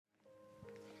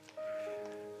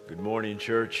Good morning,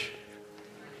 church.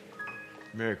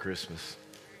 Merry Christmas.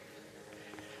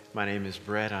 My name is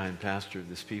Brett. I am pastor of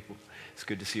this people. It's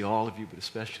good to see all of you, but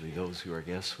especially those who are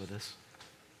guests with us.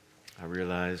 I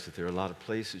realize that there are a lot of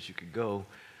places you could go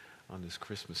on this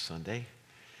Christmas Sunday,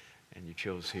 and you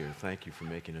chose here. Thank you for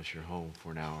making us your home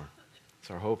for an hour.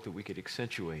 It's our hope that we could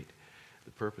accentuate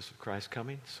the purpose of Christ's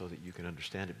coming so that you can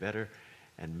understand it better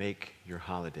and make your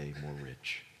holiday more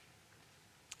rich.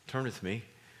 Turn with me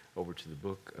over to the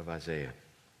book of Isaiah.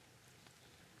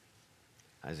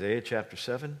 Isaiah chapter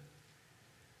 7,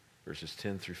 verses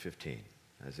 10 through 15.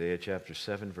 Isaiah chapter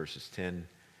 7, verses 10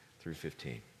 through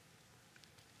 15.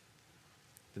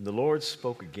 Then the Lord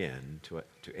spoke again to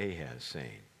Ahaz,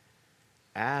 saying,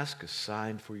 "Ask a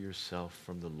sign for yourself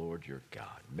from the Lord your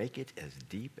God. Make it as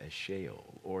deep as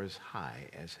Sheol or as high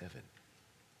as heaven."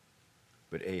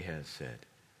 But Ahaz said,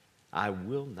 "I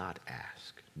will not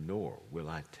ask, nor will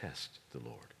I test the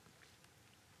Lord."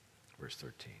 Verse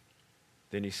 13.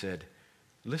 Then he said,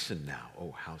 "Listen now,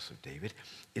 O house of David.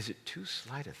 Is it too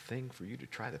slight a thing for you to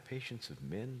try the patience of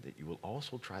men, that you will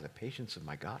also try the patience of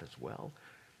my God as well?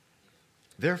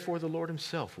 Therefore the Lord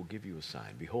himself will give you a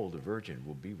sign. Behold, a virgin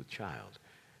will be with child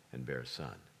and bear a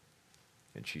son,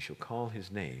 and she shall call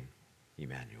his name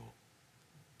Emmanuel."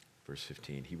 Verse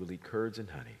 15. He will eat curds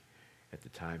and honey. At the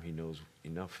time he knows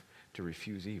enough to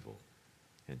refuse evil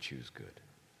and choose good.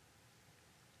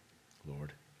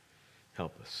 Lord,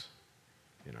 help us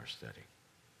in our study.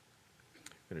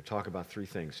 We're going to talk about three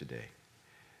things today: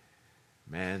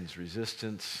 man's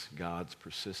resistance, God's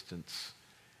persistence,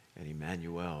 and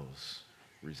Emmanuel's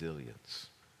resilience.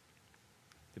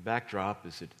 The backdrop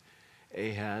is that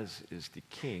Ahaz is the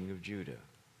king of Judah.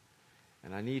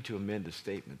 And I need to amend a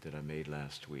statement that I made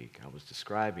last week. I was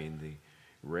describing the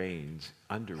reigns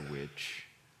under which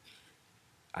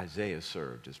Isaiah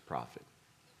served as prophet,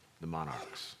 the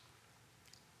monarchs: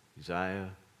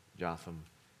 Uzziah, Jotham,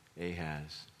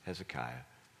 Ahaz, Hezekiah,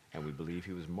 and we believe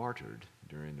he was martyred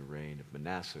during the reign of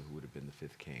Manasseh, who would have been the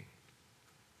fifth king.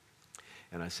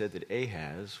 And I said that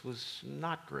Ahaz was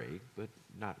not great, but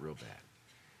not real bad.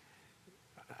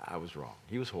 I was wrong.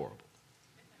 He was horrible.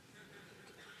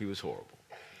 He was horrible.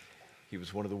 He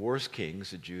was one of the worst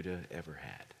kings that Judah ever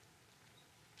had.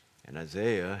 And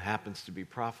Isaiah happens to be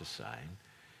prophesying,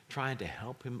 trying to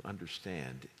help him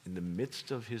understand, in the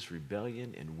midst of his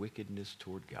rebellion and wickedness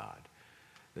toward God,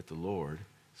 that the Lord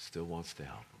still wants to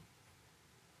help him.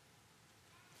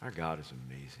 Our God is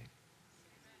amazing.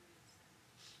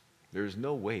 There is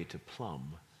no way to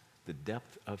plumb the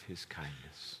depth of his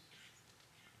kindness.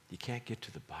 You can't get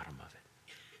to the bottom of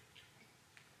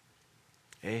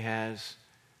it. Ahaz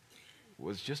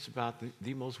was just about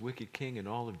the most wicked king in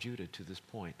all of Judah to this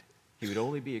point. He would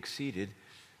only be exceeded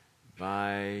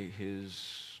by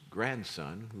his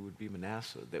grandson, who would be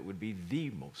Manasseh, that would be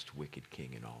the most wicked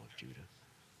king in all of Judah.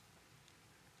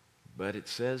 But it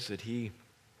says that he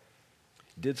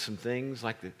did some things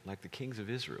like the kings of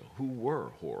Israel, who were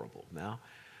horrible. Now,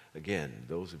 again,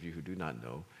 those of you who do not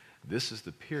know, this is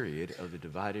the period of the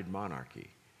divided monarchy,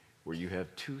 where you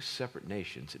have two separate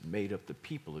nations that made up the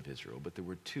people of Israel, but there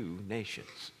were two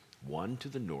nations, one to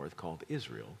the north called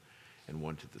Israel, and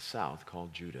one to the south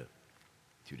called Judah.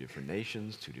 Two different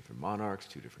nations, two different monarchs,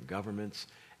 two different governments,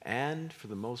 and for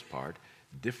the most part,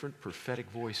 different prophetic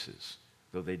voices,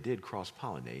 though they did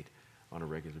cross-pollinate on a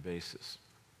regular basis.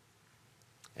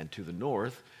 And to the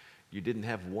north, you didn't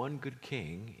have one good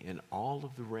king in all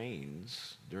of the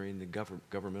reigns during the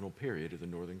governmental period of the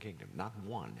northern kingdom. Not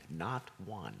one, not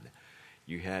one.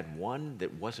 You had one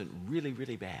that wasn't really,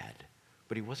 really bad,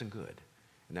 but he wasn't good,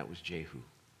 and that was Jehu.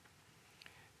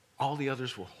 All the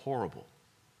others were horrible.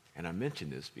 And I mention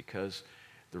this because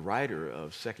the writer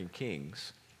of 2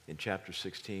 Kings in chapter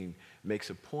 16 makes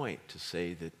a point to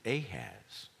say that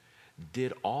Ahaz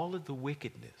did all of the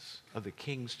wickedness of the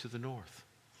kings to the north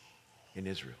in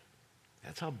Israel.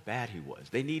 That's how bad he was.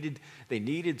 They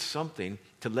needed something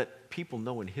to let people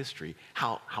know in history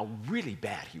how really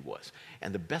bad he was.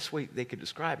 And the best way they could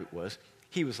describe it was,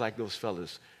 he was like those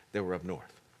fellas that were up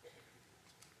north.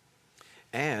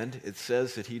 And it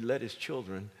says that he let his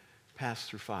children pass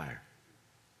through fire,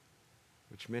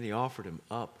 which many offered him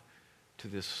up to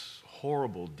this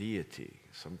horrible deity.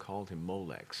 Some called him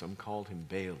Molech, some called him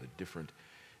Baal at different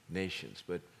nations,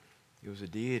 but it was a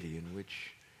deity in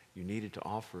which you needed to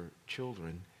offer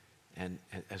children and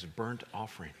as burnt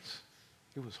offerings.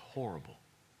 It was horrible.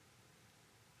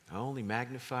 I only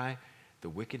magnify the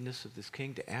wickedness of this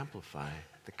king to amplify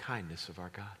the kindness of our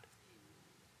God.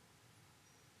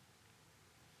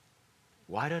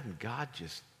 Why doesn't God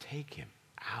just take him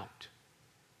out?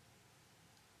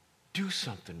 Do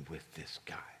something with this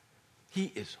guy.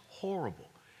 He is horrible.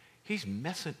 He's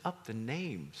messing up the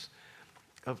names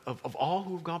of all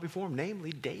who have gone before him,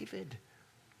 namely David.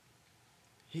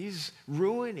 He's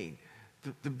ruining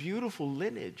the beautiful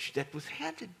lineage that was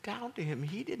handed down to him.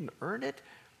 He didn't earn it.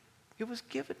 It was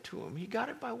given to him. He got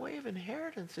it by way of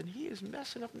inheritance, and he is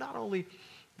messing up not only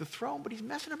the throne, but he's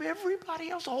messing up everybody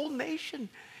else. The whole nation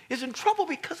is in trouble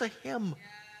because of him.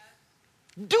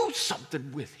 Do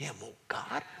something with him, oh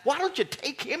God. Why don't you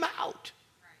take him out?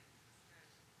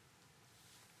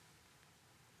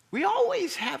 We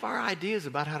always have our ideas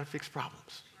about how to fix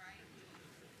problems.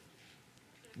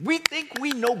 We think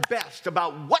we know best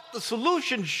about what the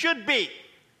solution should be.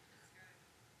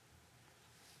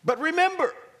 But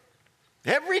remember,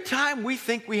 every time we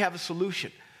think we have a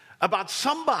solution about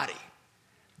somebody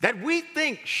that we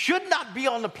think should not be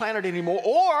on the planet anymore,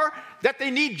 or that they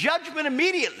need judgment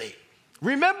immediately,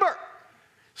 remember,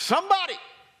 somebody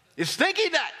is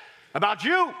thinking that about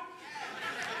you.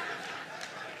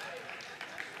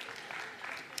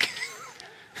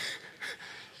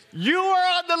 You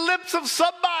are on the lips of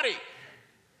somebody,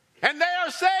 and they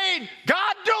are saying,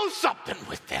 God, do something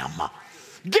with them.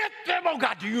 Get them, oh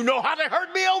God. Do you know how they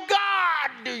hurt me, oh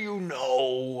God? Do you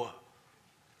know?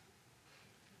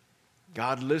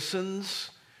 God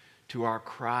listens to our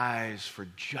cries for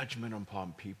judgment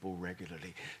upon people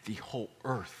regularly. The whole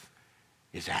earth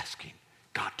is asking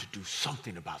God to do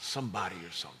something about somebody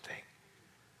or something.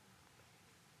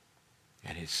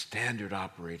 And his standard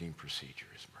operating procedure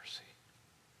is mercy.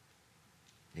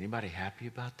 Anybody happy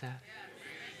about that?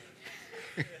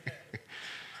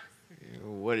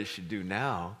 What it should do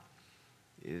now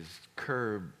is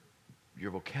curb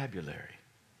your vocabulary,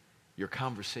 your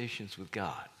conversations with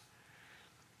God.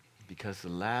 Because the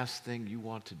last thing you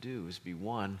want to do is be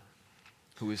one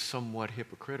who is somewhat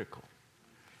hypocritical.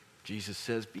 Jesus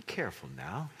says, be careful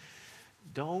now.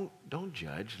 Don't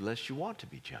judge unless you want to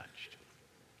be judged.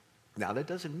 Now, that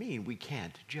doesn't mean we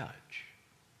can't judge.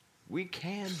 We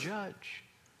can judge.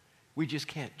 We just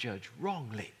can't judge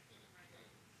wrongly.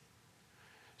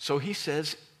 So he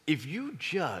says, if you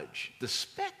judge the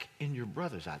speck in your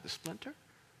brother's eye, the splinter,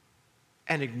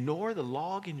 and ignore the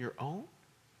log in your own,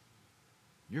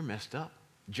 you're messed up.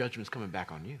 Judgment's coming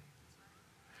back on you.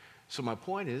 So my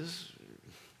point is,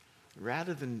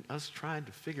 rather than us trying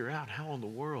to figure out how in the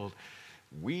world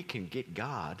we can get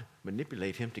God,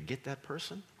 manipulate him to get that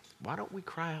person, why don't we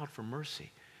cry out for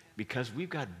mercy? Because we've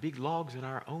got big logs in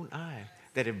our own eye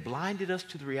that have blinded us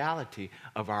to the reality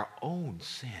of our own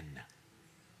sin.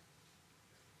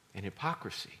 And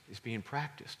hypocrisy is being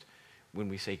practiced when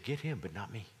we say, get him, but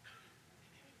not me.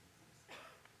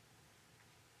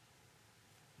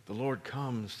 The Lord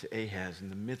comes to Ahaz in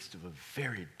the midst of a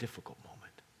very difficult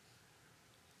moment.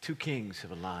 Two kings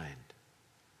have aligned.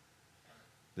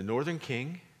 The northern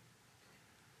king,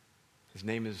 his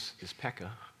name is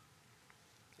Pekah,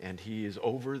 and he is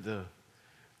over the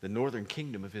northern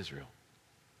kingdom of Israel.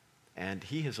 And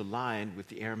he has aligned with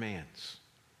the Arameans.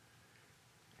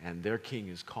 And their king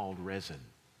is called Rezin.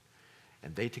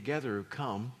 And they together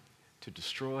come to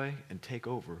destroy and take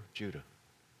over Judah.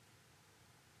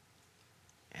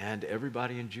 And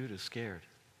everybody in Judah is scared.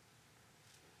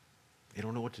 They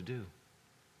don't know what to do.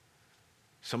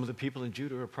 Some of the people in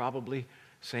Judah are probably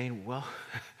saying, well,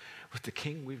 with the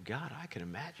king we've got, I can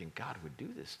imagine God would do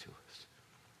this to us.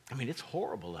 I mean, it's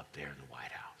horrible up there in the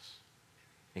White House,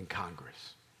 in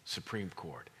Congress, Supreme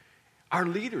Court. Our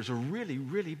leaders are really,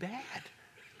 really bad.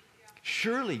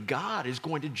 Surely God is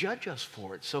going to judge us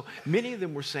for it. So many of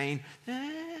them were saying,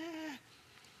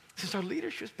 since our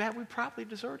leadership is bad, we probably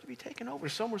deserve to be taken over.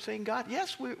 Some were saying, God,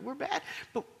 yes, we're bad,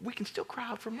 but we can still cry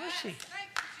out for mercy.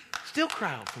 Still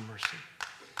cry out for mercy.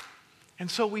 And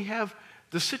so we have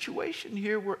the situation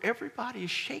here where everybody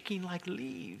is shaking like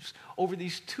leaves over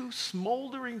these two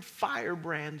smoldering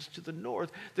firebrands to the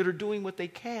north that are doing what they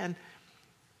can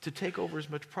to take over as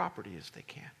much property as they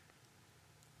can.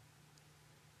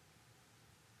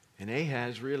 And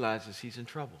Ahaz realizes he's in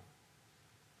trouble.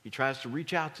 He tries to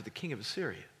reach out to the king of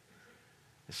Assyria.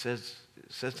 It says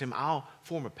to him, I'll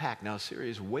form a pact. Now, Assyria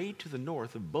is way to the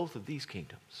north of both of these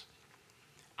kingdoms.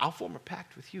 I'll form a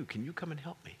pact with you. Can you come and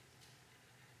help me?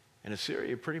 And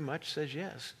Assyria pretty much says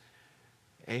yes.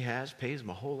 Ahaz pays him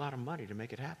a whole lot of money to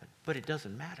make it happen. But it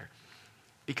doesn't matter,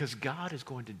 because God is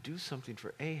going to do something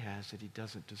for Ahaz that he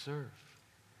doesn't deserve.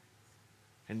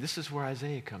 And this is where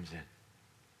Isaiah comes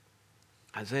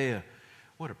in. Isaiah,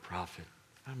 what a prophet.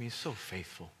 I mean, so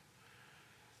faithful.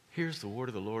 Here's the word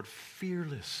of the Lord,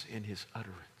 fearless in his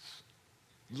utterance.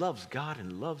 Loves God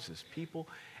and loves his people,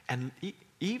 and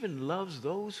even loves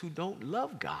those who don't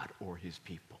love God or his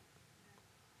people.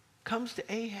 Comes to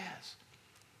Ahaz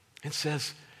and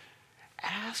says,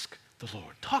 ask the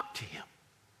Lord. Talk to him.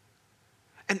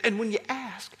 And when you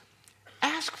ask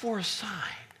for a sign.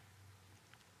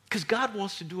 Because God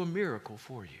wants to do a miracle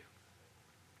for you.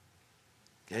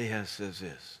 Ahaz says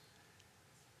this,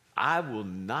 I will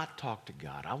not talk to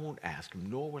God. I won't ask him,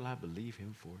 nor will I believe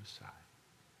him for a sign.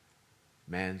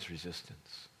 Man's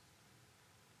resistance.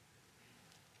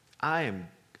 I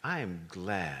am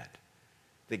glad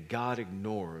that God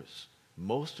ignores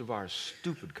most of our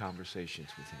stupid conversations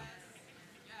with him.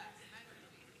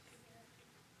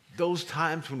 Those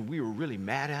times when we were really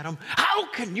mad at him, how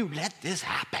can you let this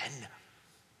happen?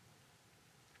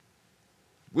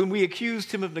 When we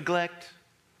accused him of neglect,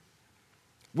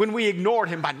 when we ignored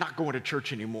him by not going to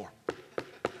church anymore.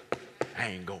 I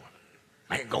ain't going.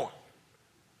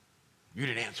 You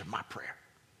didn't answer my prayer.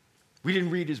 We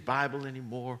didn't read his Bible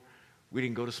anymore. We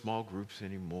didn't go to small groups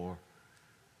anymore.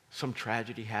 Some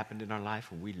tragedy happened in our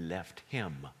life and we left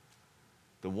him,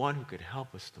 the one who could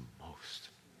help us the most.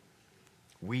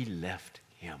 We left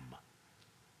him.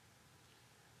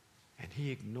 And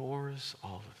he ignores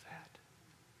all of that.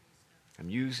 I'm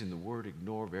using the word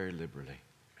ignore very liberally.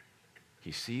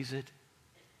 He sees it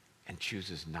and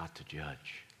chooses not to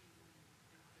judge.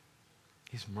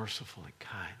 He's merciful and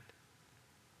kind.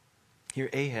 Here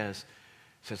Ahaz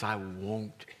says, I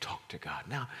won't talk to God.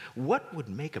 Now, what would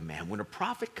make a man when a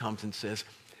prophet comes and says,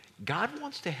 God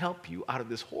wants to help you out of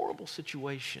this horrible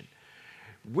situation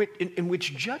in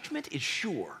which judgment is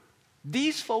sure.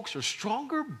 These folks are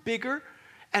stronger, bigger,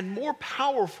 and more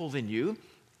powerful than you,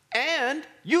 and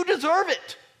you deserve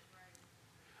it.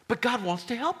 But God wants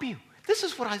to help you. This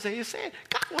is what Isaiah is saying.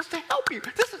 God wants to help you.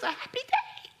 This is a happy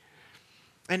day.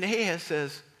 And Ahaz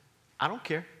says, I don't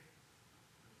care.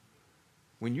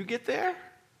 When you get there,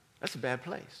 that's a bad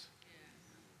place.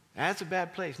 That's a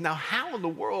bad place. Now, how in the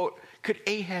world could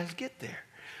Ahaz get there?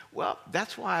 Well,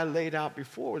 that's why I laid out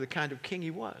before the kind of king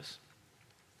he was.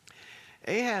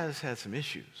 Ahaz had some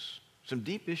issues, some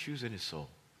deep issues in his soul.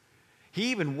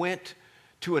 He even went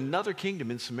to another kingdom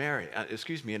in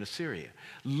in Assyria,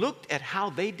 looked at how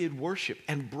they did worship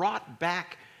and brought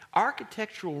back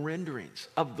architectural renderings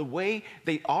of the way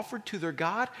they offered to their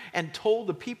God and told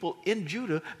the people in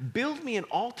Judah, build me an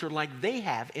altar like they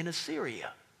have in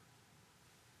Assyria.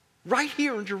 Right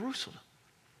here in Jerusalem.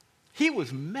 He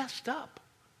was messed up.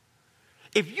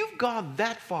 If you've gone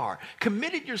that far,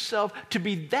 committed yourself to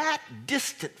be that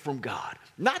distant from God,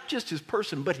 not just his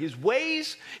person, but his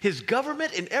ways, his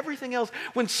government, and everything else,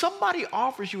 when somebody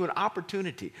offers you an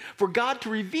opportunity for God to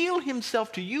reveal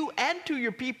himself to you and to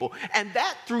your people, and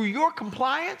that through your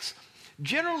compliance,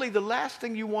 generally the last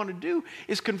thing you want to do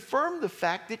is confirm the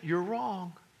fact that you're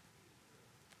wrong.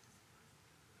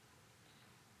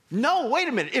 No, wait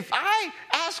a minute. If I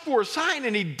ask for a sign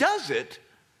and he does it,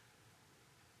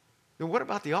 then what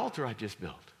about the altar I just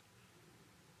built?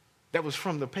 That was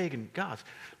from the pagan gods.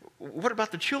 What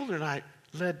about the children I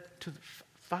led to the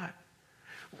fire?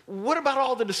 What about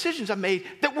all the decisions I made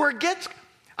that were against?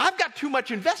 I've got too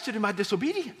much invested in my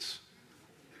disobedience.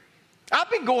 I've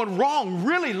been going wrong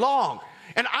really long.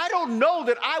 And I don't know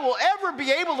that I will ever be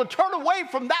able to turn away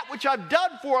from that which I've done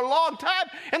for a long time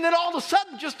and then all of a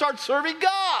sudden just start serving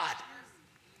God.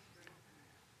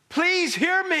 Please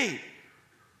hear me.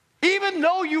 Even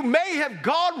though you may have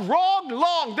gone wrong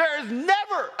long, there is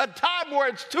never a time where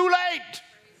it's too late.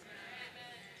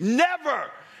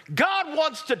 Never. God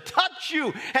wants to touch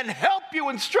you and help you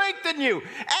and strengthen you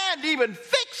and even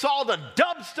fix all the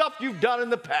dumb stuff you've done in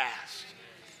the past.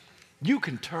 You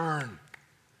can turn.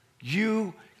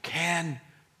 You can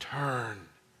turn.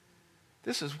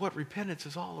 This is what repentance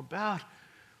is all about.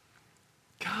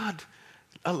 God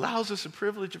allows us the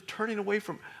privilege of turning away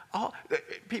from all.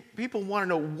 People want to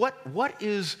know what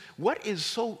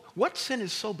sin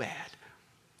is so bad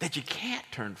that you can't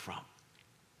turn from.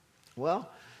 Well,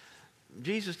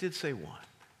 Jesus did say one.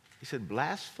 He said,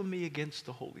 blasphemy against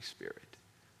the Holy Spirit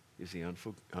is the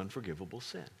unforgivable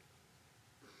sin.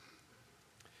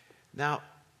 Now,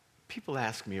 people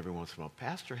ask me every once in a while,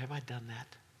 Pastor, have I done that?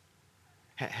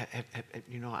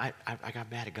 I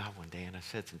got mad at God one day and I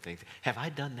said some things. Have I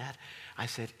done that? I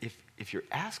said, if you're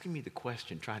asking me the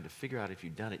question, trying to figure out if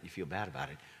you've done it, you feel bad about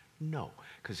it, no.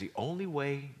 Because the only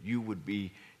way you would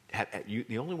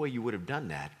have done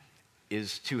that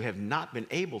is to have not been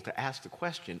able to ask the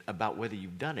question about whether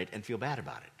you've done it and feel bad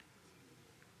about it.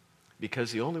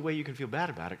 Because the only way you can feel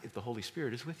bad about it is if the Holy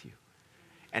Spirit is with you.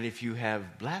 And if you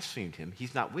have blasphemed him,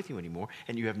 he's not with you anymore,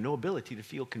 and you have no ability to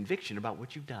feel conviction about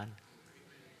what you've done.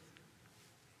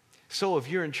 So if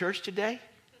you're in church today,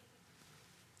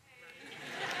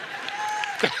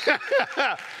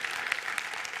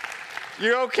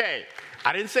 you're okay.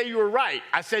 I didn't say you were right.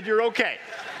 I said you're okay.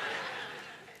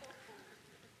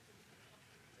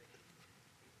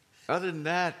 Other than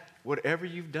that, whatever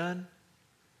you've done,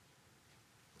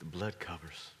 the blood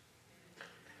covers.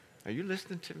 Are you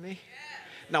listening to me?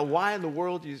 Now, why in the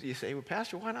world you say, well,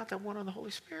 Pastor, why not that one on the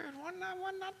Holy Spirit? Why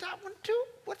not that one too?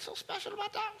 What's so special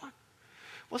about that one?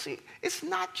 Well, see, it's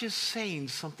not just saying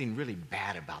something really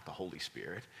bad about the Holy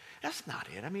Spirit. That's not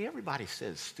it. I mean, everybody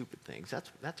says stupid things.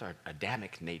 That's our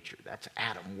Adamic nature. That's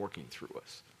Adam working through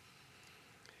us.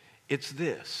 It's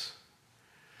this.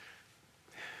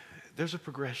 There's a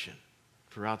progression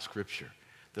throughout Scripture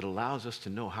that allows us to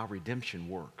know how redemption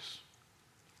works.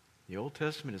 The Old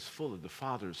Testament is full of the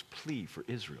Father's plea for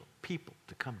Israel, people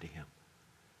to come to him.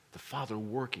 The Father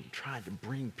working, trying to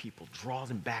bring people, draw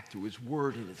them back through his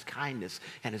word and his kindness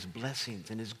and his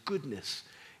blessings and his goodness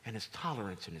and his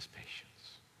tolerance and his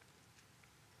patience.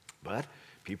 But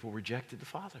people rejected the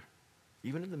Father,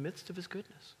 even in the midst of his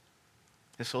goodness.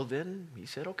 And so then he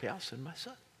said, okay, I'll send my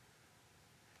son.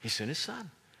 He sent his son.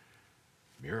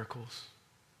 Miracles,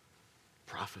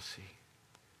 prophecy,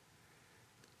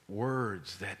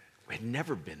 words that had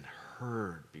never been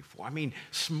heard before. I mean,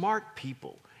 smart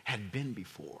people had been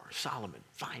before. Solomon,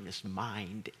 finest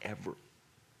mind ever,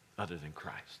 other than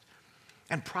Christ.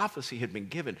 And prophecy had been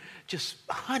given, just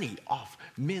honey off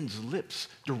men's lips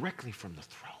directly from the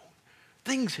throne.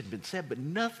 Things had been said, but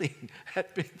nothing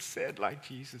had been said like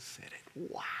Jesus said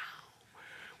it. Wow.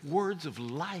 Words of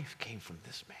life came from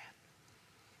this man.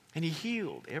 And he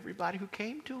healed everybody who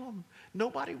came to him.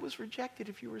 Nobody was rejected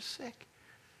if you were sick.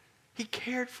 He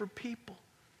cared for people,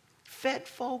 fed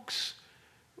folks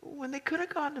when they could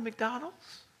have gone to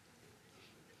McDonald's.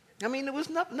 I mean, there was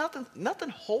nothing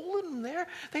holding them there.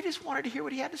 They just wanted to hear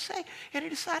what he had to say. And he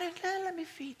decided, let me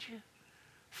feed you.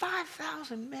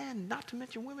 5,000 men, not to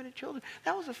mention women and children.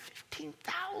 That was a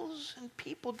 15,000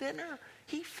 people dinner.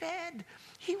 He fed.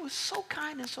 He was so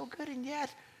kind and so good, and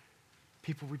yet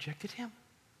people rejected him.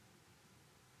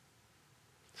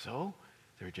 So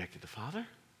they rejected the Father,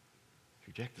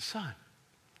 reject the Son.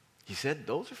 He said,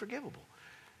 those are forgivable.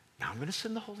 Now I'm going to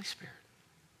send the Holy Spirit.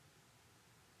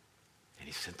 And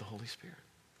he sent the Holy Spirit.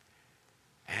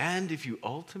 And if you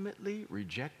ultimately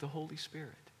reject the Holy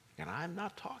Spirit, and I'm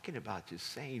not talking about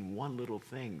just saying one little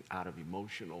thing out of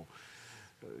emotional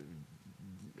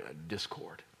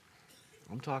discord.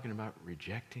 I'm talking about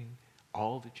rejecting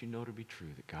all that you know to be true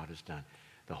that God has done.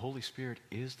 The Holy Spirit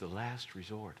is the last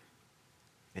resort.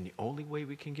 And the only way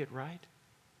we can get right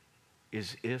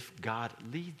is if God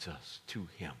leads us to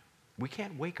him. We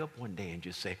can't wake up one day and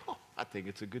just say, I think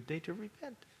it's a good day to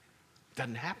repent. It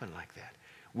doesn't happen like that.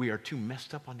 We are too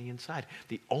messed up on the inside.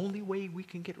 The only way we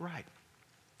can get right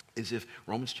is if,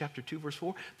 Romans chapter 2, verse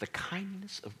 4, the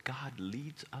kindness of God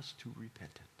leads us to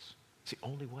repentance. It's the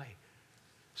only way.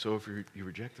 So if you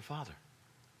reject the Father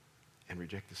and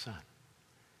reject the Son,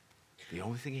 the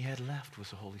only thing he had left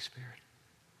was the Holy Spirit.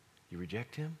 You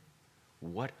reject him,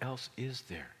 what else is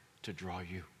there to draw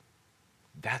you?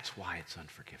 That's why it's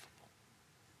unforgivable.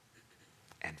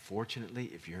 And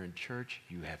fortunately, if you're in church,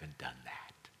 you haven't done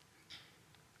that.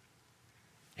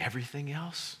 Everything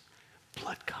else,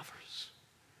 blood covers.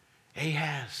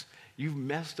 Ahaz, you've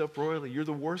messed up royally. You're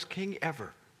the worst king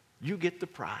ever. You get the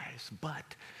prize.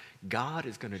 But God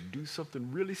is going to do something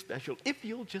really special if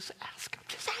you'll just ask him.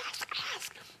 Just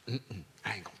ask. I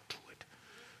ain't going to do it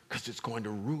because it's going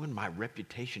to ruin my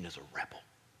reputation as a rebel.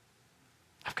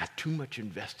 I've got too much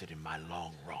invested in my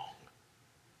long wrong.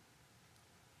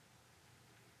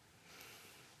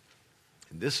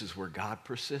 And this is where God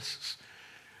persists.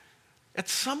 At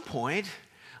some point,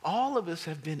 all of us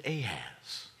have been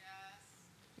Ahaz.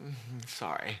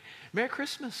 Sorry. Merry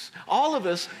Christmas. All of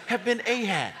us have been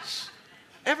Ahaz.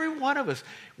 Every one of us.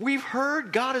 We've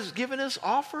heard God has given us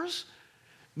offers.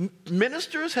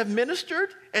 Ministers have ministered,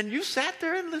 and you sat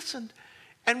there and listened.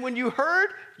 And when you heard,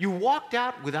 you walked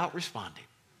out without responding.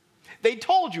 They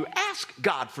told you, ask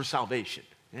God for salvation.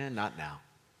 Not now.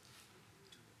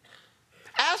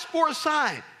 Ask for a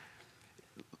sign.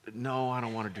 No, I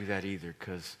don't want to do that either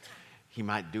because he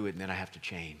might do it and then I have to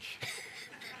change.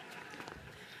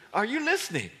 Are you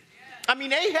listening? I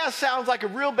mean, Ahaz sounds like a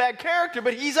real bad character,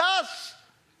 but he's us.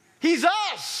 He's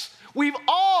us. We've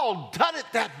all done it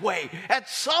that way at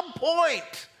some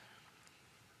point.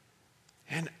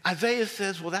 And Isaiah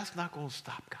says, well, that's not going to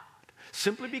stop God.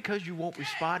 Simply because you won't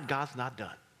respond, God's not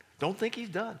done. Don't think he's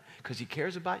done because he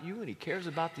cares about you and he cares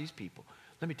about these people.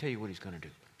 Let me tell you what he's going to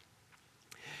do.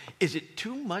 Is it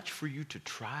too much for you to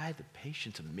try the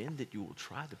patience of men that you will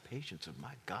try the patience of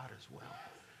my God as well?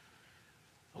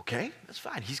 Okay, that's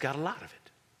fine. He's got a lot of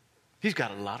it. He's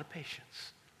got a lot of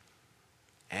patience.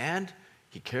 And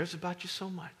he cares about you so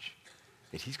much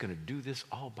that he's going to do this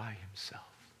all by himself.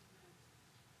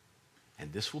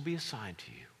 And this will be a sign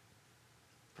to you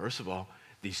First of all,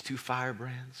 these two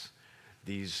firebrands,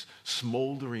 these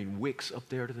smoldering wicks up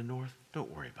there to the north, don't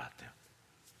worry about them.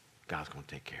 God's going to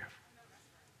take care of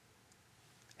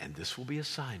them. And this will be a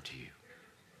sign to you.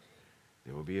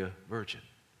 There will be a virgin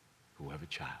who will have a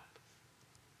child.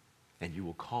 And you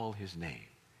will call his name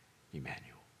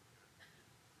Emmanuel.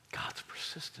 God's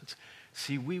persistence.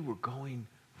 See, we were going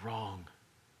wrong.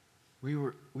 We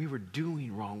were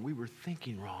doing wrong. We were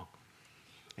thinking wrong.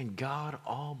 And God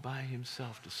all by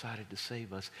himself decided to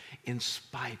save us in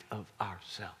spite of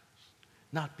ourselves,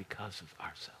 not because of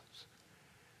ourselves.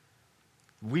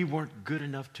 We weren't good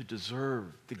enough to deserve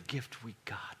the gift we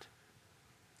got.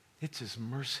 It's his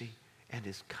mercy and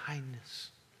his kindness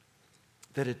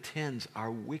that attends our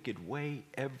wicked way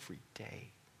every day.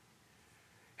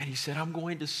 And he said, I'm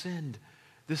going to send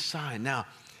this sign. Now,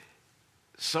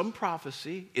 some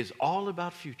prophecy is all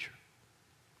about future.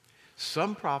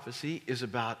 Some prophecy is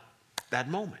about that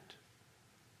moment.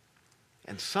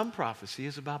 And some prophecy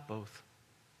is about both.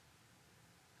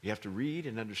 You have to read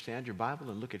and understand your Bible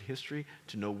and look at history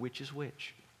to know which is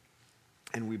which.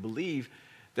 And we believe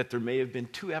that there may have been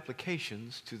two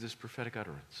applications to this prophetic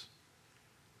utterance.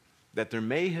 That there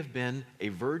may have been a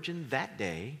virgin that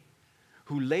day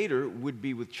who later would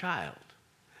be with child.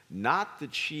 Not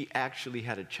that she actually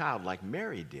had a child like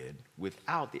Mary did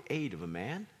without the aid of a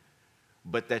man,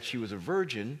 but that she was a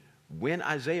virgin when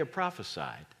Isaiah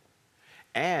prophesied.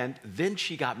 And then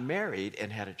she got married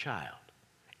and had a child.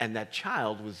 And that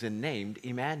child was then named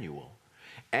Emmanuel.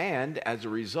 And as a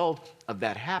result of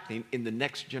that happening, in the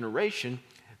next generation,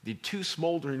 the two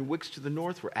smoldering wicks to the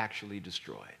north were actually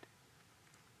destroyed.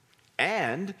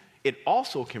 And it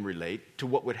also can relate to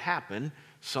what would happen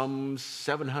some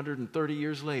 730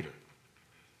 years later,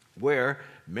 where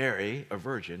Mary, a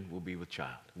virgin, will be with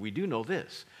child. We do know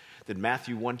this, that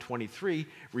Matthew 1:23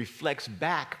 reflects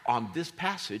back on this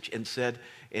passage and said,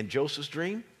 in Joseph's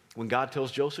dream, when God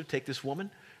tells Joseph, take this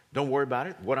woman, don't worry about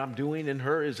it. What I'm doing in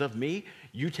her is of me.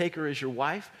 You take her as your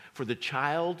wife, for the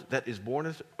child that is born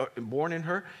in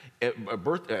her,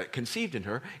 conceived in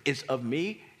her, is of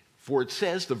me. For it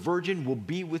says the virgin will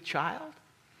be with child.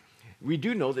 We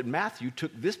do know that Matthew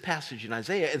took this passage in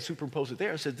Isaiah and superimposed it there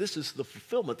and said this is the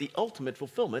fulfillment, the ultimate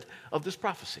fulfillment of this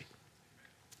prophecy.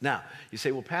 Now, you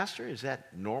say, well, Pastor, is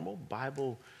that normal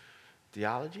Bible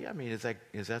theology? I mean, is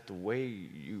that the way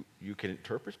you can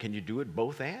interpret? Can you do it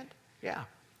both and? Yeah.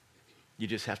 You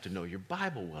just have to know your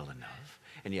Bible well enough,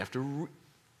 and you have to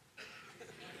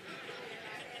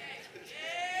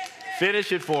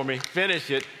finish it for me. Finish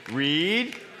it.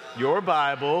 Read your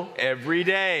Bible every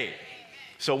day.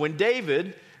 So when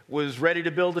David was ready to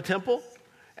build a temple,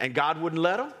 and God wouldn't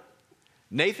let him,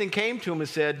 Nathan came to him and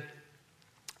said,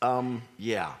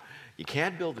 yeah, you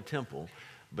can't build a temple,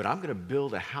 but I'm going to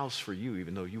build a house for you,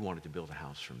 even though you wanted to build a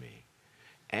house for me.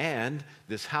 And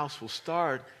this house will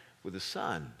start with a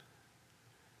son.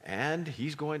 And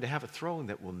he's going to have a throne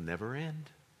that will never end.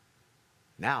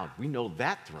 Now, we know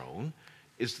that throne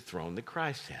is the throne that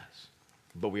Christ has.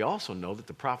 But we also know that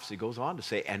the prophecy goes on to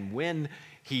say, and when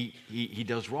he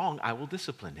does wrong, I will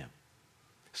discipline him.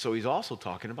 So he's also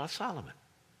talking about Solomon.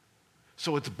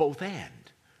 So it's both and.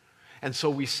 And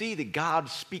so we see that God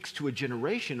speaks to a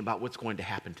generation about what's going to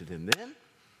happen to them then.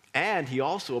 And he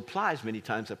also applies many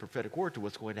times that prophetic word to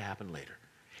what's going to happen later.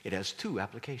 It has two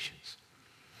applications.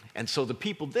 And so the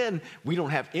people then, we don't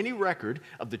have any record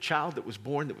of the child that was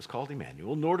born that was called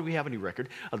Emmanuel, nor do we have any record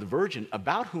of the virgin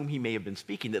about whom he may have been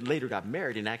speaking that later got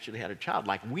married and actually had a child,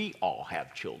 like we all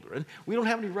have children. We don't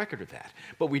have any record of that.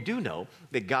 But we do know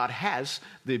that God has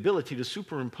the ability to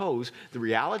superimpose the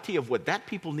reality of what that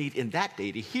people need in that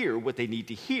day to hear what they need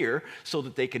to hear so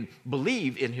that they can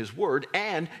believe in his word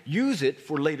and use it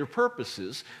for later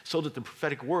purposes so that the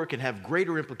prophetic word can have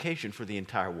greater implication for the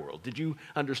entire world. Did you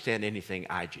understand anything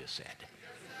I just said?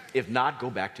 If not, go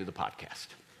back to the podcast.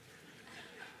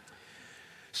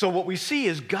 So what we see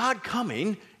is God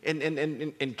coming in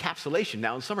encapsulation.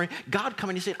 Now, in summary, God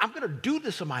coming and saying, I'm going to do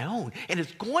this on my own, and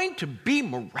it's going to be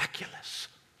miraculous.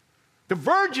 The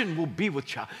virgin will be with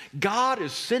child. God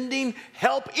is sending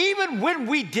help even when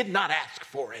we did not ask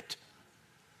for it.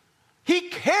 He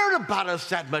cared about us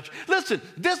that much. Listen,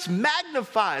 this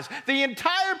magnifies the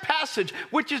entire passage,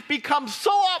 which has become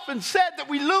so often said that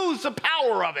we lose the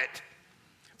power of it.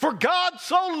 For God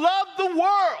so loved the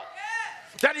world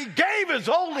that he gave his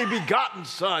only begotten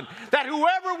Son, that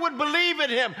whoever would believe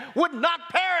in him would not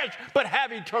perish, but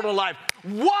have eternal life.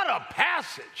 What a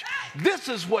passage. This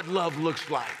is what love looks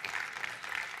like.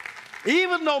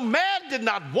 Even though man did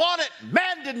not want it,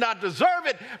 man did not deserve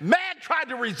it, man tried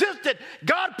to resist it,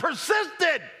 God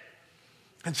persisted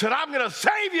and said, I'm going to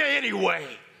save you anyway.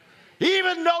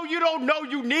 Even though you don't know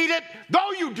you need it,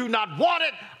 though you do not want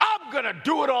it, I'm going to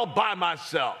do it all by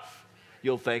myself.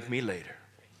 You'll thank me later.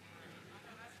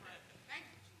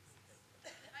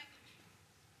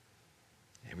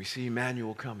 And we see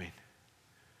Emmanuel coming.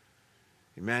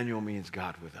 Emmanuel means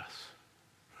God with us.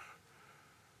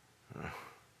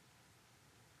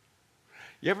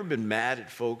 You ever been mad at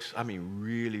folks? I mean,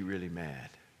 really, really mad.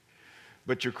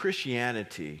 But your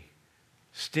Christianity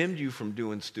stemmed you from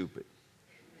doing stupid.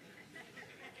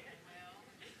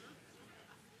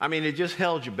 I mean, it just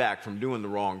held you back from doing the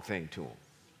wrong thing to them.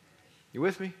 You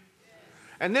with me?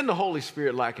 And then the Holy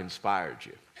Spirit inspired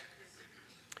you.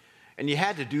 And you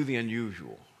had to do the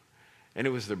unusual. And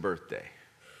it was their birthday.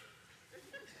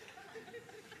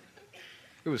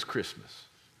 It was Christmas.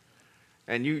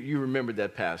 And you remembered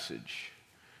that passage.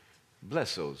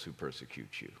 Bless those who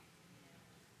persecute you.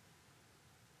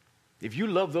 If you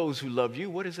love those who love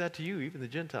you, what is that to you? Even the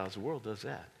Gentiles, the world does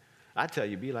that. I tell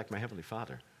you, be like my Heavenly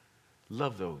Father.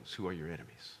 Love those who are your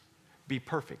enemies. Be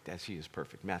perfect as he is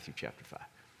perfect. Matthew chapter 5.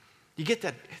 You get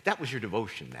that? That was your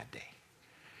devotion that day.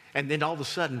 And then all of a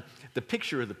sudden, the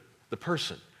picture of the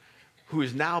person who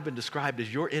has now been described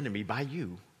as your enemy by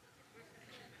you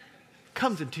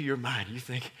comes into your mind. You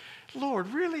think, Lord,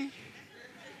 really?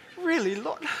 Really,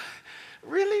 Lord?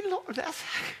 Really, Lord?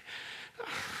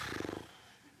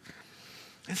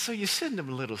 And so you send them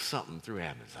a little something through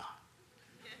Amazon.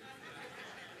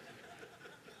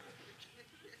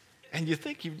 And you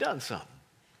think you've done something.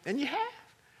 And you have.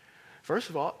 First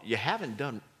of all, you haven't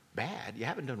done bad. You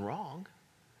haven't done wrong.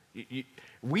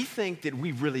 We think that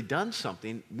we've really done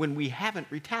something when we haven't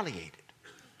retaliated.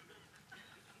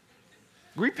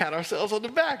 We pat ourselves on the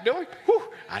back, don't we? Whew,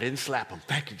 I didn't slap him.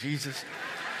 Thank you, Jesus.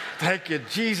 Thank you,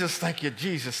 Jesus. Thank you,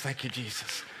 Jesus. Thank you,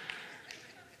 Jesus.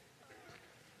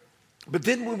 But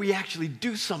then when we actually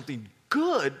do something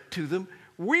good to them,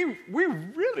 we're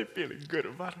really feeling good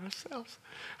about ourselves.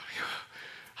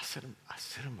 I sent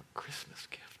him a Christmas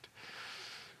gift.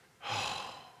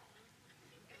 Oh,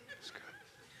 it's good.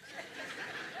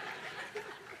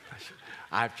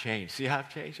 I've changed. See how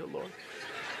I've changed, oh Lord?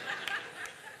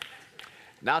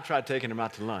 Now try taking him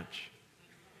out to lunch.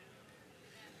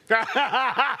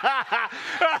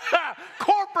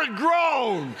 Corporate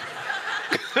groan.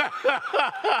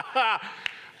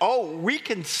 Oh, we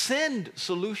can send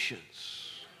solutions.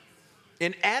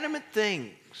 Inanimate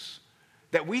things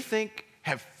that we think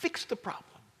have fixed the problem.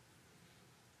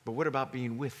 But what about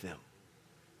being with them?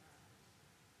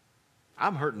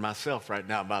 I'm hurting myself right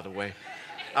now, by the way.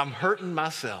 I'm hurting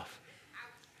myself.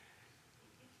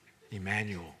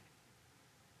 Emmanuel.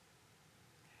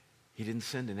 He didn't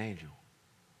send an angel.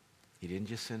 He didn't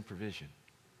just send provision.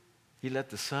 He let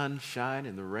the sun shine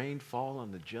and the rain fall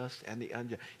on the just and the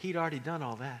unjust. He'd already done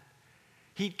all that.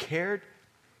 He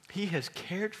has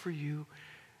cared for you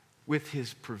with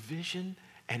his provision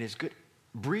and his good.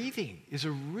 Breathing is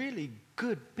a really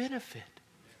good benefit.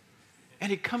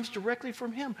 And it comes directly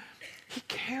from him. He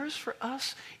cares for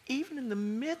us even in the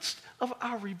midst of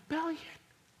our rebellion.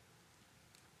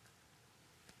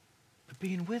 But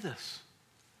being with us,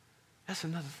 that's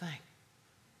another thing.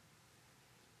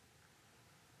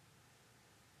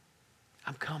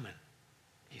 I'm coming,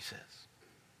 he says.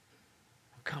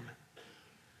 I'm coming.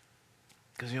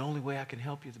 Because the only way I can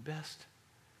help you the best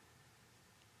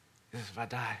is if I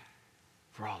die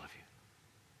for all of you.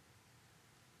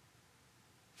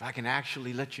 If I can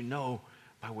actually let you know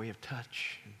by way of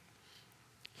touch and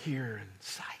hear and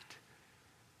sight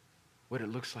what it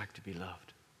looks like to be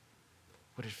loved,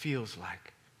 what it feels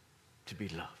like to be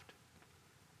loved.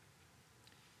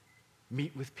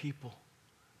 Meet with people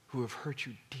who have hurt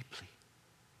you deeply.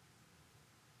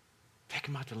 Take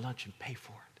them out to lunch and pay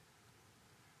for it.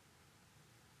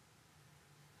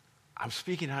 I'm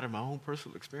speaking out of my own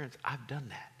personal experience. I've done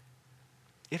that.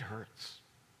 It hurts.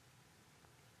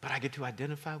 But I get to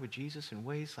identify with Jesus in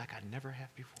ways like I never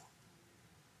have before.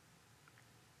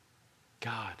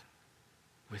 God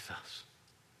with us.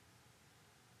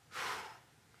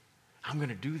 I'm going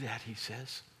to do that, he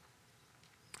says.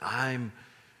 I'm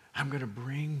going to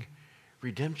bring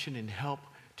redemption and help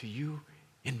to you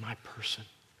in my person.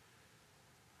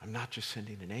 I'm not just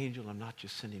sending an angel. I'm not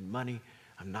just sending money.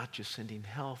 I'm not just sending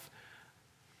health.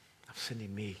 I'm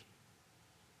sending me.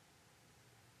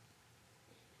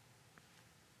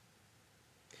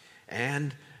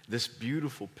 And this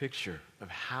beautiful picture of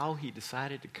how he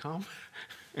decided to come.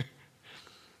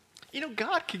 You know,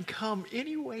 God can come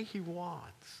any way he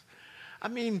wants. I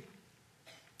mean,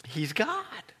 he's God.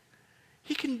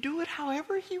 He can do it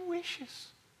however he wishes.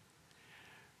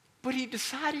 But he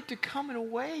decided to come in a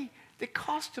way that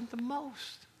cost him the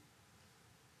most.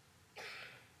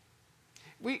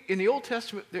 In the Old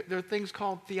Testament, there are things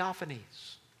called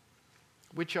theophanies,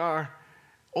 which are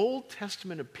Old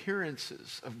Testament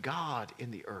appearances of God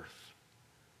in the earth.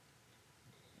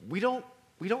 We don't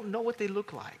know what they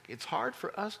look like. It's hard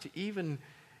for us to even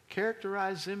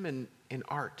characterize them in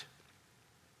art.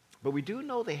 But we do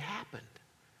know they happened.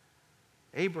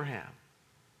 Abraham,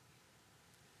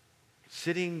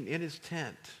 sitting in his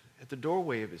tent, at the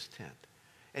doorway of his tent,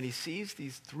 and he sees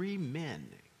these three men,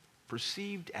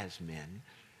 perceived as men,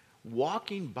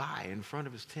 walking by in front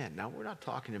of his tent. Now, we're not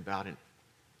talking about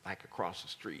like across the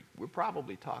street. We're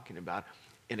probably talking about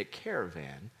in a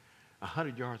caravan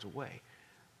 100 yards away.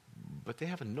 But they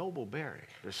have a noble bearing.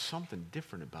 There's something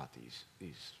different about these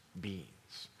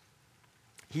beings.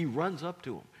 He runs up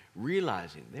to them,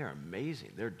 realizing they're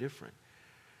amazing, they're different.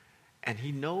 And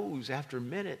he knows after a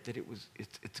minute that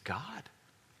it's God.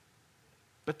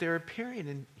 But they're appearing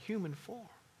in human form.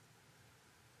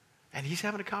 And he's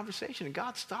having a conversation, and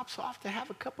God stops off to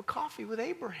have a cup of coffee with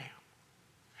Abraham.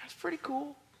 That's pretty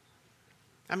cool.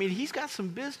 I mean, he's got some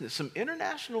business, some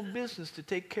international business to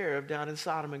take care of down in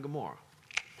Sodom and Gomorrah.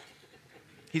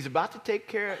 He's about to take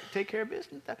care of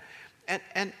business.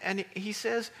 And he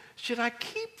says, should I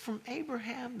keep from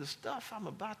Abraham the stuff I'm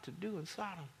about to do in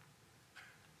Sodom?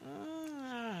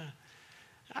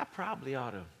 I probably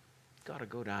ought to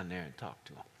go down there and talk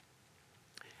to him.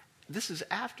 This is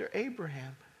after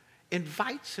Abraham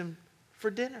invites him for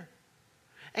dinner.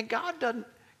 And God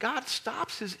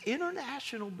stops his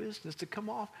international business to come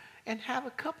off and have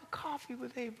a cup of coffee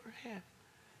with Abraham.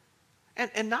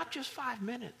 And not just 5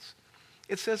 minutes.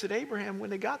 It says that Abraham, when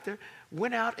they got there,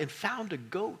 went out and found a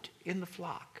goat in the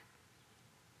flock,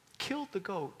 killed the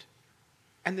goat,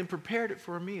 and then prepared it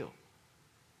for a meal.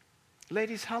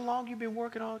 Ladies, how long you been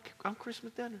working on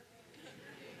Christmas dinner?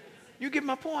 You get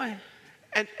my point.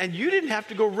 And you didn't have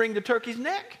to go wring the turkey's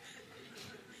neck.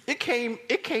 It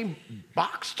came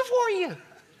boxed for you.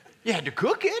 You had to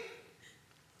cook it.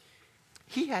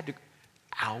 He had to,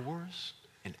 hours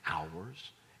and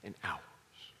hours and hours.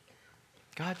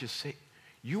 God just say,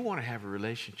 you want to have a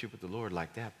relationship with the Lord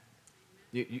like that.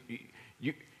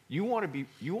 You want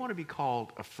to be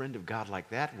called a friend of God like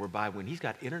that, whereby when he's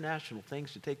got international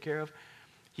things to take care of,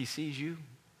 he sees you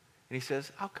and he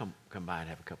says, I'll come by and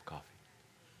have a cup of coffee.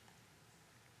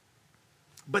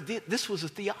 But this was a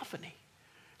theophany,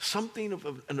 something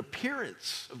of an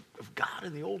appearance of God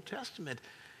in the Old Testament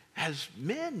as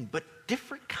men, but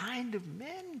different kind of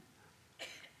men.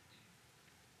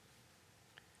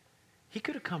 He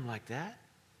could have come like that,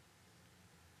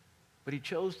 but he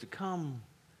chose to come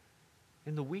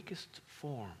in the weakest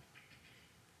form.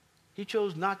 He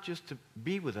chose not just to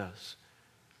be with us,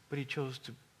 but he chose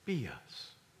to be us.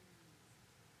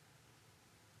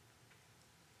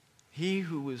 He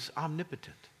who was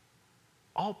omnipotent,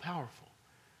 all-powerful,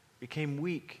 became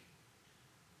weak.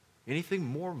 Anything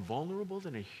more vulnerable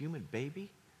than a human baby?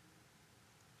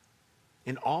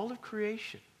 In all of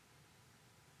creation,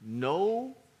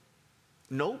 no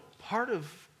part of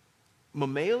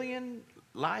mammalian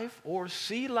life or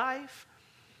sea life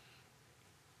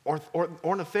or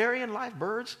ornitharian life,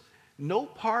 birds, no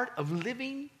part of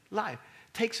living life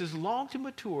takes as long to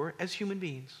mature as human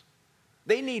beings.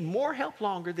 They need more help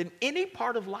longer than any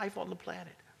part of life on the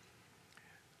planet.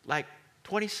 Like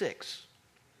 26.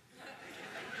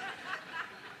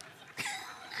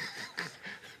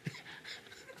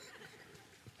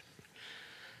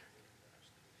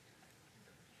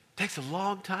 Takes a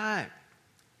long time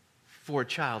for a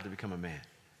child to become a man.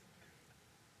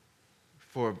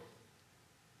 For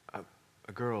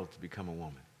a girl to become a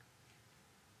woman.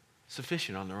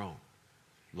 Sufficient on their own.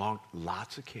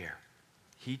 Lots of care.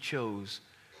 He chose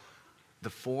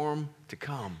the form to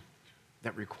come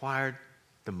that required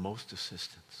the most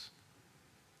assistance.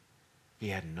 He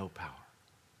had no power.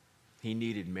 He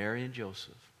needed Mary and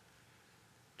Joseph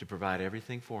to provide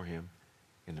everything for him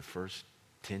in the first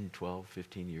 10, 12,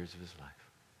 15 years of his life.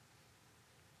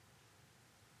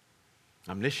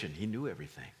 Omniscient, he knew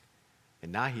everything.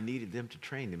 And now he needed them to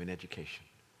train them in education.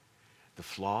 The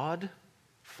flawed,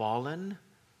 fallen,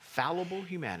 fallible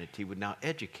humanity would now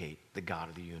educate the God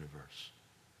of the universe.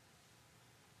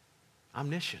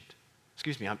 Omnipresent.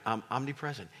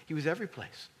 He was every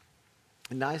place.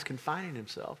 And now he's confining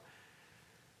himself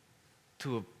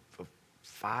to a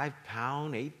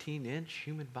 5-pound, 18-inch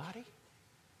human body.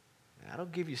 That'll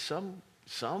give you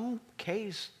some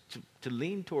case to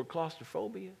lean toward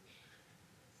claustrophobia.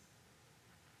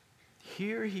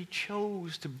 Here he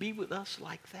chose to be with us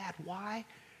like that. Why?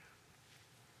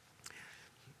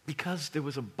 Because there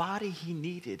was a body he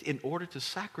needed in order to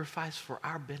sacrifice for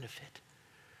our benefit.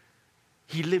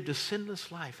 He lived a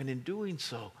sinless life, and in doing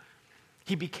so,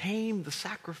 He became the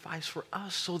sacrifice for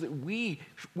us so that we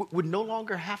would no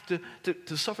longer have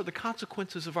to suffer the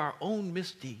consequences of our own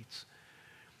misdeeds.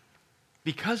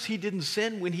 Because he didn't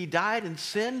sin when he died, and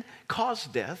sin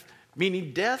caused death,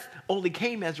 meaning death only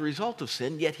came as a result of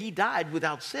sin, yet he died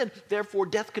without sin. Therefore,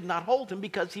 death could not hold him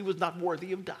because he was not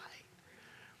worthy of dying.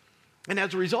 And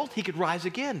as a result, he could rise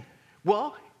again.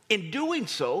 Well, in doing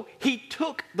so, he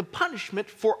took the punishment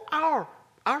for our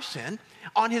sin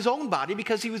on his own body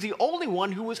because he was the only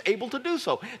one who was able to do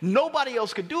so. Nobody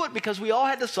else could do it because we all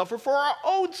had to suffer for our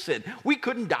own sin. We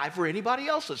couldn't die for anybody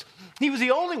else's. He was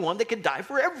the only one that could die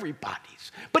for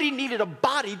everybody's. But he needed a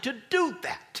body to do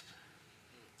that.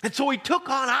 And so he took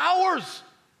on ours.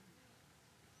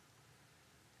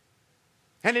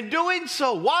 And in doing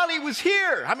so, while he was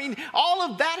here, all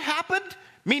of that happened,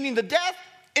 meaning the death,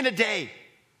 in a day.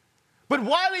 But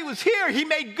while he was here, he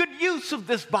made good use of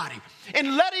this body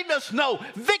in letting us know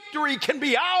victory can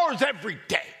be ours every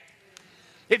day.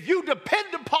 If you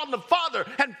depend upon the Father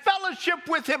and fellowship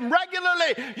with him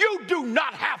regularly, you do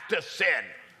not have to sin.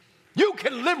 You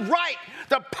can live right.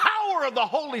 The power of the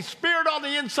Holy Spirit on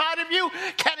the inside of you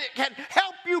can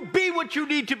help you be what you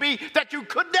need to be that you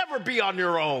could never be on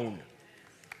your own.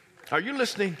 Are you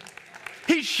listening?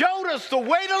 He showed us the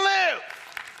way to live.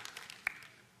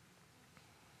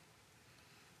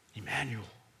 Emmanuel,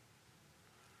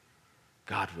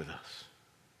 God with us.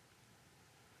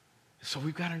 So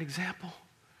we've got an example,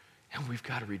 and we've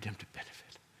got a redemptive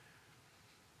benefit.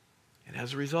 And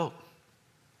as a result,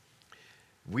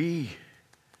 we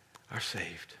are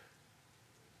saved.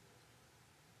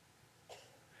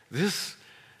 This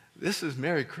is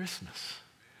Merry Christmas.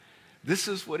 This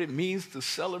is what it means to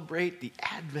celebrate the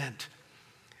advent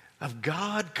of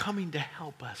God coming to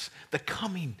help us, the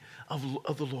coming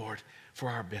of the Lord for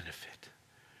our benefit.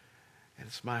 And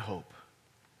it's my hope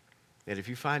that if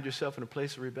you find yourself in a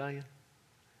place of rebellion,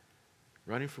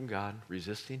 running from God,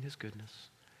 resisting his goodness,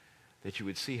 that you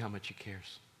would see how much he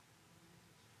cares.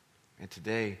 And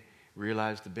today,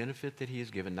 realize the benefit that he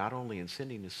has given, not only in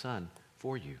sending his son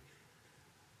for you,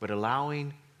 but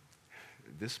allowing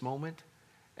this moment,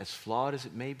 as flawed as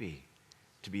it may be,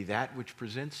 to be that which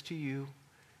presents to you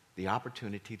the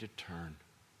opportunity to turn.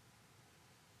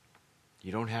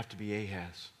 You don't have to be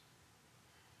Ahaz.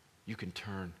 You can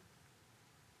turn.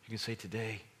 You can say,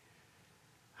 today,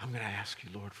 I'm going to ask you,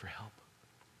 Lord, for help.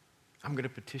 I'm going to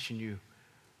petition you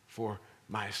for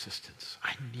my assistance.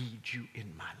 I need you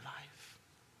in my life.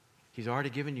 He's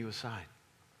already given you a sign.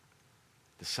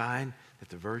 The sign that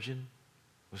the virgin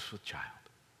was with child,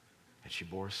 and she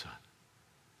bore a son.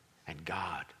 And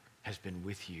God has been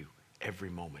with you every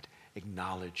moment.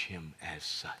 Acknowledge him as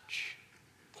such.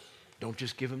 Don't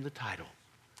just give him the title.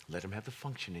 Let him have the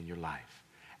function in your life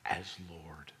as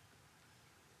Lord.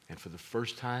 And for the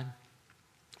first time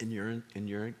in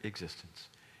your existence,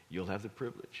 you'll have the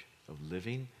privilege of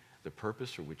living the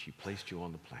purpose for which he placed you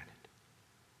on the planet.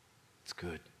 It's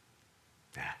good.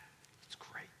 Yeah, it's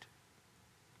great.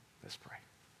 Let's pray.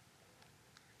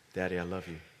 Daddy, I love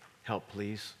you. Help,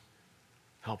 please.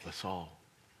 Help us all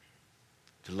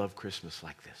to love Christmas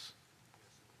like this,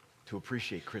 to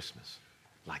appreciate Christmas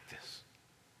like this.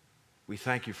 We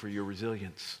thank you for your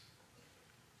resilience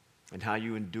and how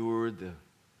you endured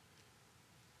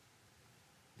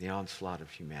the onslaught of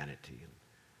humanity and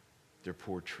their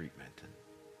poor treatment and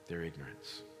their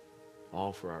ignorance,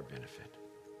 all for our benefit.